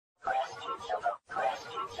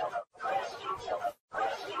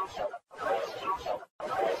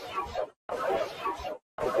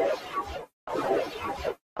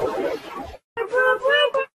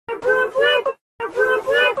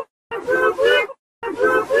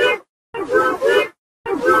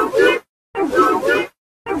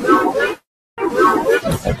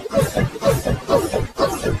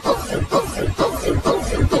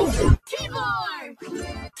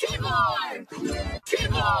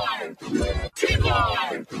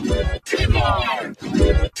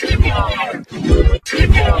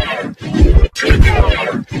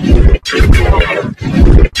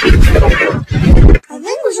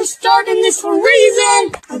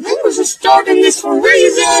starting this for a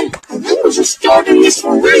reason. They was just starting this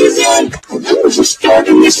for a reason. They was just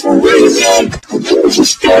starting this for a reason. They was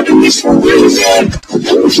just starting this for a reason.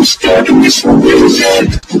 They was just starting this for a reason.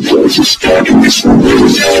 They was just starting this for a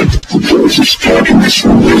reason. They was just starting this for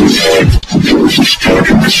a reason. They was just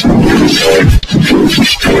starting this for a reason. They was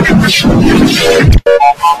just starting this for a reason.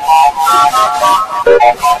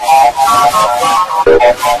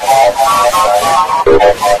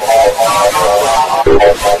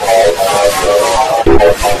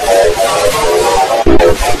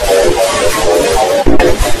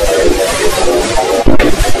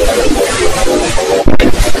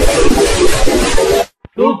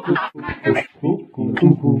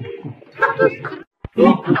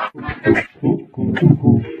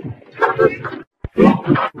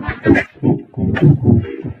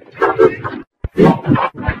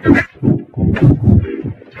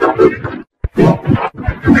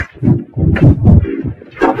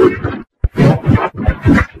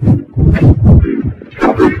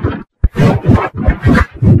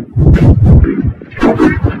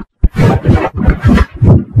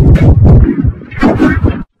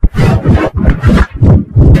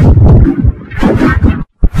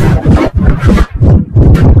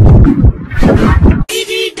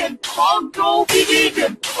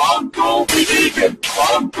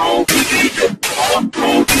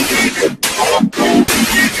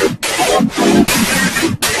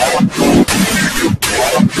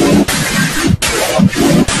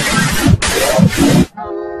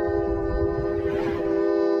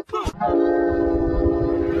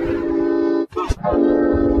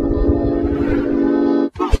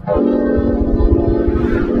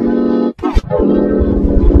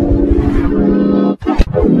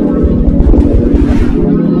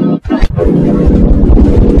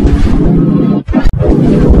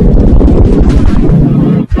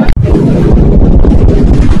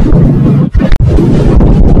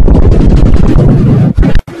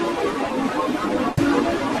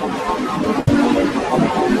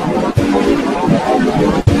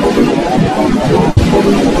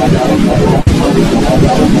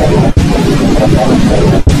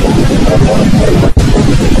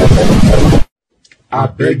 I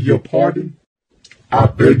beg your pardon. I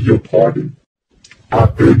beg your pardon. I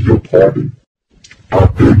beg your pardon. I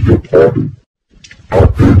beg your pardon. I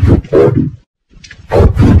beg your pardon. I beg your pardon. I beg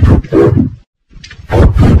your pardon.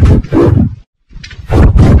 I beg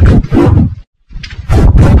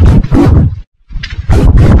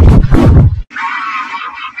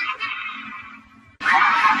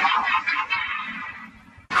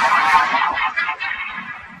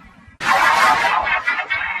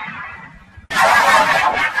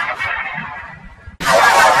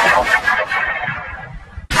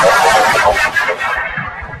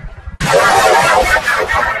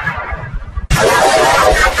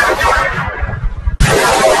your pardon.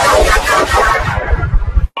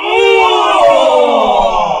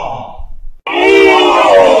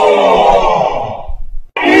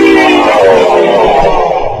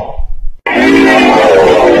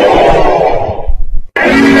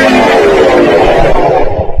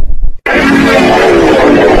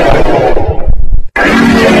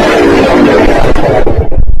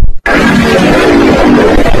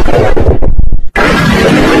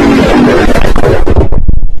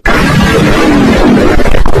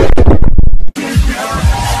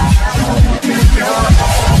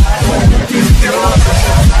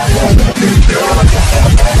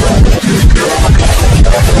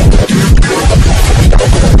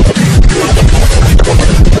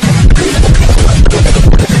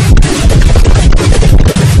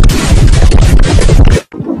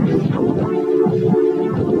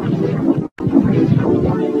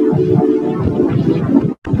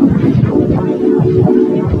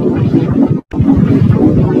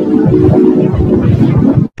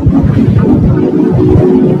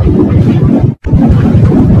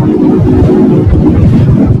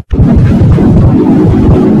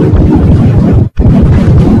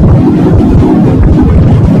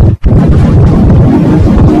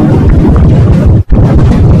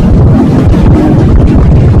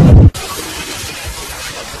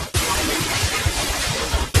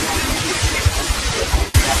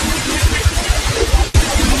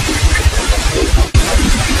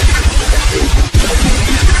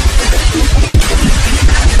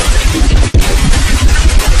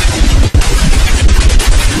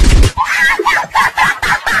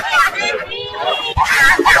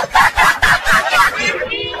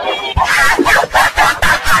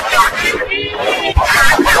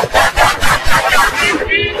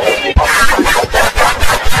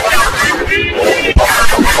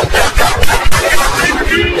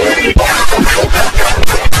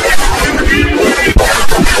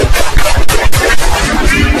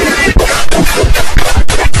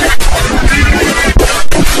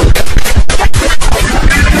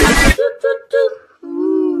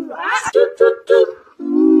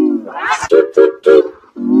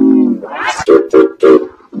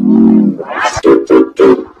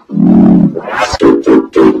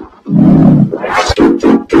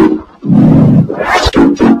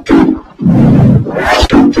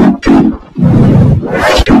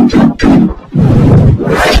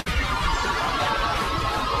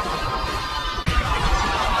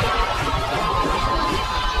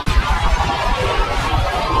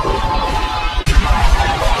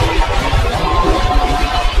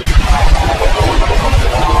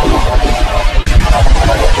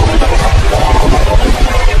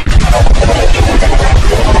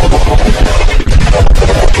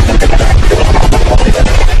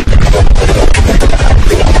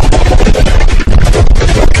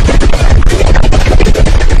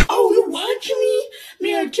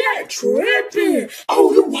 tripping.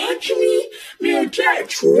 Oh, you watching me? Man, Jack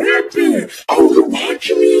tripping. Oh, you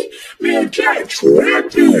watching me? Man, Jack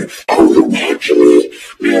tripping. Oh, you watching me?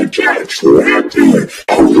 Man, Jack tripping.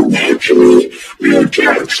 Oh, you watching me? Man,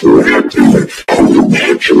 Jack tripping. Oh, you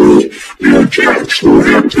watching me? Man, Jack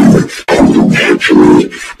tripping. Oh, you watching me?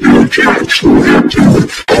 Man, Jack tripping.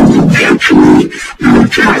 Oh, you watching me? Man,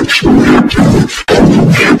 Jack tripping. Oh, you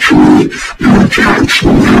watching me? Man, Jack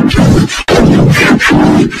tripping. Oh, you watching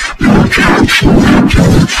me? Man, Jack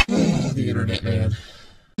tripping. The internet man.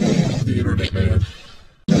 The internet man.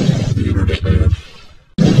 The internet man.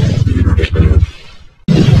 The internet man.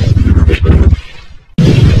 The internet man.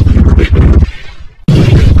 The internet man.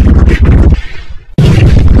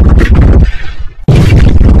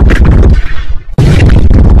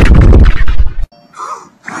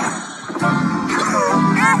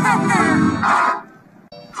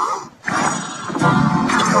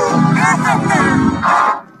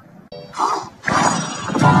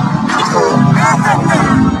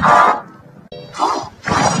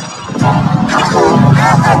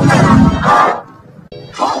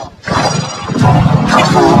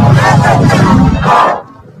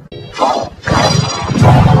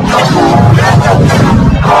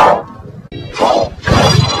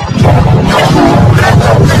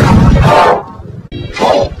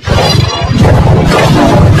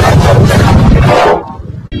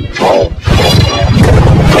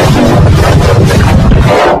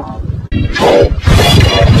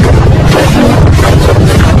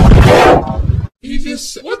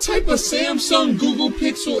 What type of Samsung, Google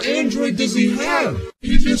Pixel, Android does he have?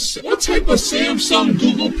 What type of Samsung,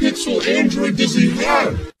 Google Pixel, Android does he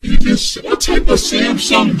have? What type of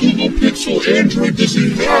Samsung, Google Pixel, Android does he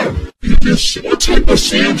have? What type of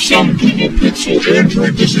Samsung, Google Pixel,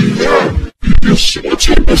 Android does he have? What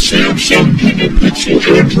type of Samsung, Google Pixel,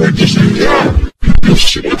 Android does he have?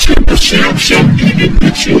 What type of Samsung, Google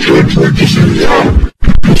Pixel, Android does he have?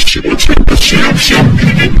 What type of Samsung,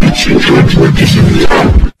 Google Pixel, Android does he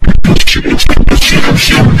have? What type of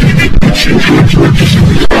Samsung, Google Pixel, Android does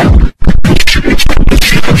he have? What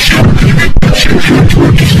type of Samsung, Google Pixel, Android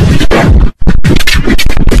does he have?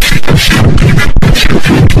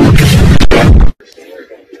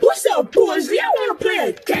 What's up, boys? Y'all wanna play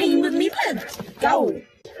a game with me? Let's go.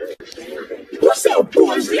 What's up,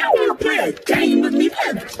 boys? Y'all wanna play a game with me?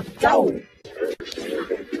 Let's go.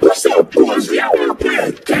 What's up, boys? Y'all wanna play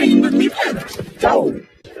a game with me? Let's go.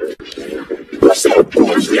 What's up,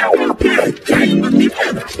 boys? Y'all wanna play a game with me?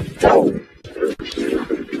 Let's go.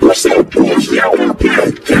 What's up, boys? Y'all wanna play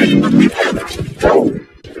a game with me? Let's go.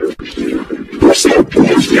 What's up,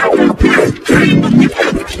 boys? Y'all wanna play a game with me?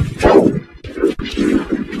 Let's go.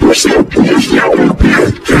 What's up, boys? Y'all wanna play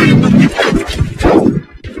a game with me? Let's go.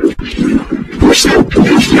 What's up,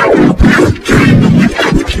 boys? Y'all wanna play a game with me?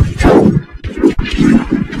 Let's go.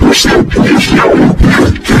 What's up, boys? Y'all wanna play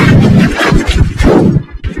a game with me? Let's go.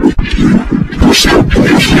 What's up,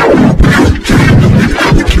 boys? Y'all wanna play a game with me?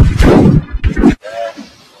 Let's go.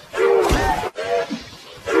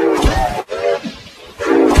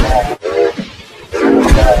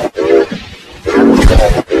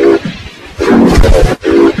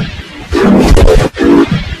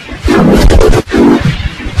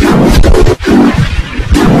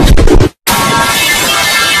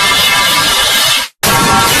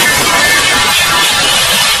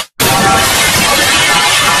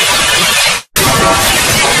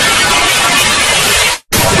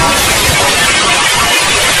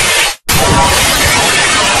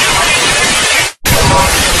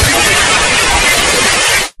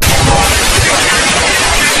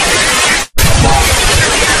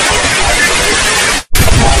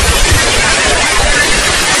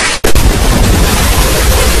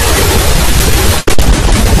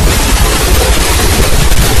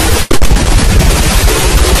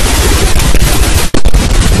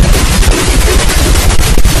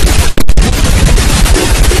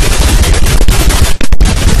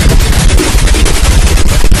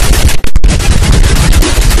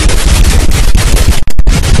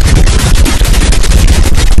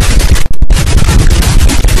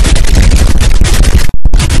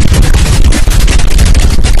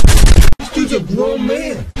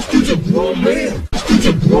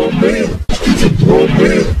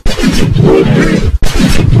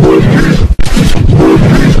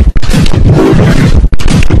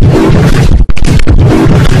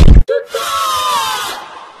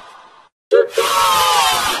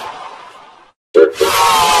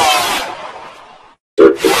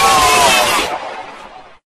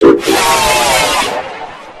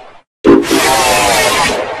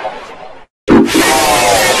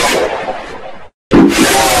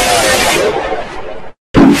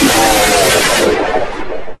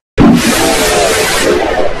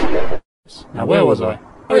 where was I?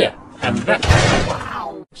 Oh yeah, and that.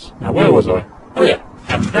 Now where was I? Oh yeah,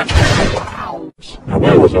 and that. Now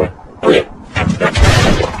where was I? Oh yeah, and that.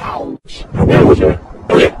 Now where was I?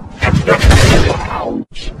 Oh yeah, and that.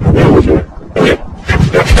 Now where was I? Oh yeah, and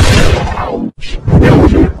that. Now where was I? Oh yeah, and that. Now where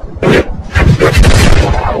was I? Oh yeah, and that.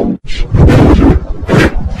 Now where was I?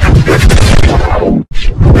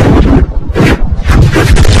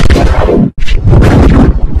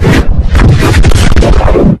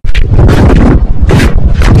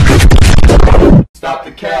 Stop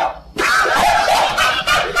the cap.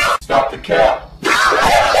 Stop the cap.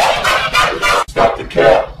 Stop the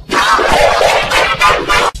cap.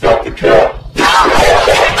 Stop the cap. Stop the cap.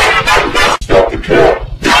 Stop the cap.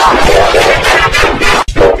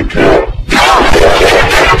 Stop the cap.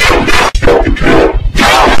 Stop the cap.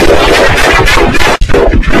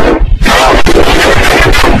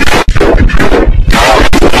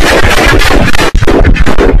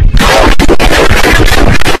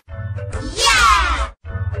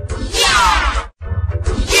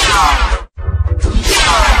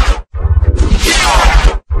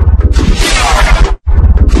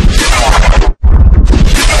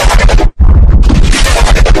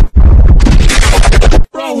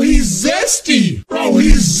 Bro, he's zesty. Bro,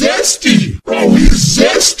 he's zesty. Bro, he's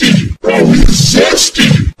zesty. Bro, he's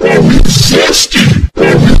zesty. Bro, he's zesty.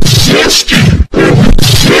 Bro, he's zesty. Bro, he's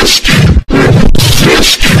zesty. Bro, he's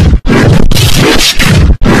zesty.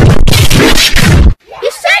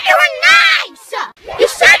 You said you were nice! You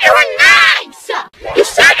said you were nice! You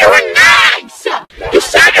said you were nice! You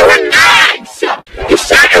said you were nice! You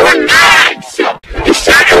said you were nice! You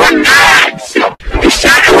said you were nice! You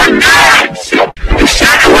said you were nice! You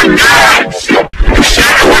said you were nice! You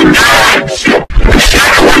said you were nice! You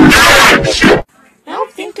said you were nice! I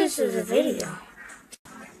don't think this is a video.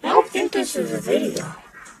 I don't think this is a video.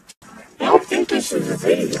 I don't think this is a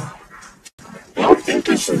video. I don't think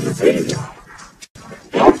this is a video.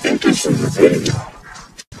 I don't think this is a video.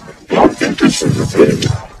 I don't think this is a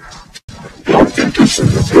video. I don't think this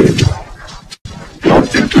is a video. I don't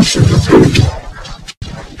think this is a video.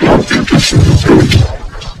 I don't think this is a video.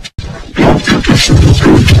 I don't think this is a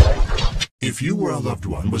video. If you or a loved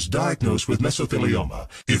one was diagnosed with mesothelioma,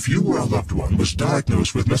 if you or a loved one was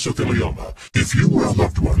diagnosed with mesothelioma, if you or a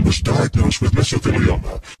loved one was diagnosed with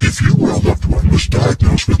mesothelioma, if you or a loved one was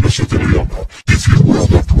diagnosed with mesothelioma, if you or a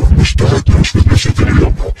loved one was diagnosed with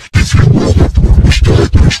mesothelioma, if you or a loved one was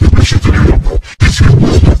diagnosed with mesothelioma, if you or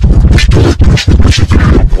a loved one was diagnosed with mesothelioma, if you or a loved one was diagnosed with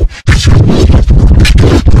mesothelioma, if you or a loved one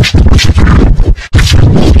was diagnosed with mesothelioma, if you or a loved one was diagnosed with mesothelioma.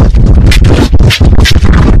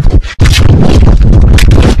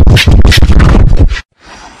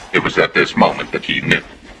 It was at this moment that he knew.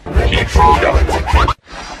 He screwed up.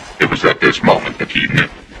 It was at this moment that he knew.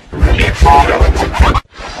 He screwed up.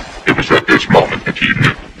 It was at this moment that he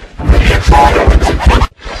knew. He screwed up.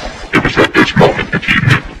 It was at this moment that he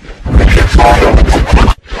knew. He screwed up.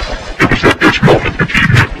 It was at this moment that he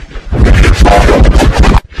knew. He screwed up.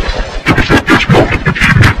 It was at this moment that he knew. He screwed up. It was at this moment that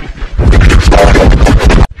he knew. He screwed up.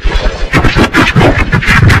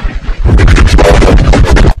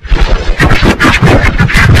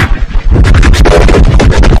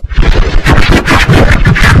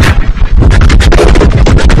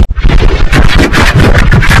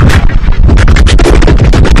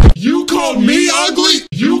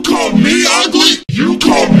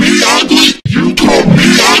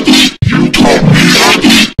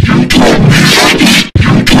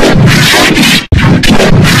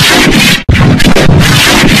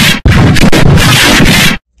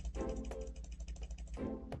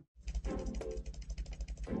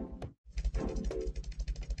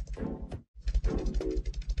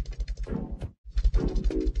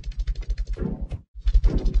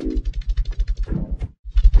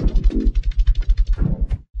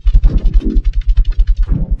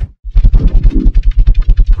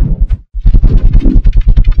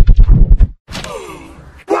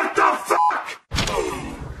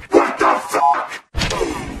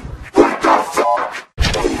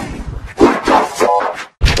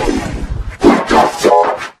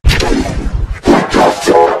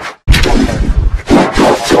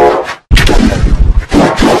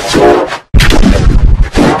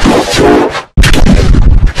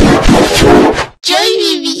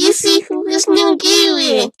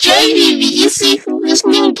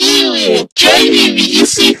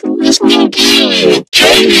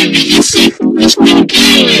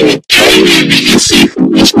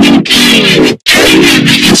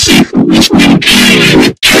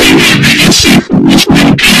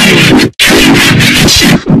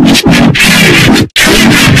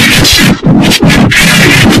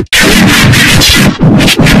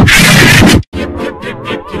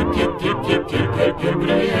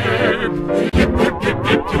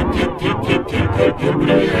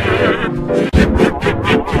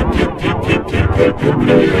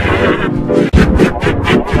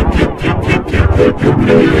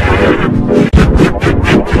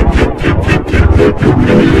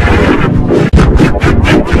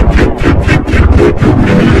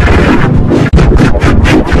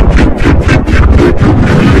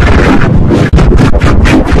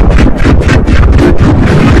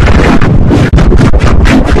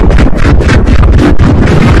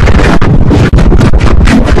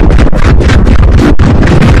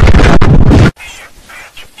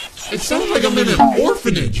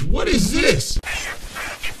 orphanage. What is this?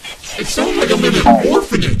 It sounds like I'm in an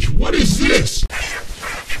orphanage. What is this?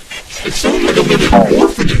 It sounds like I'm in an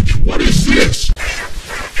orphanage. What is this?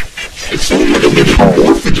 It sounds like I'm in an orphanage.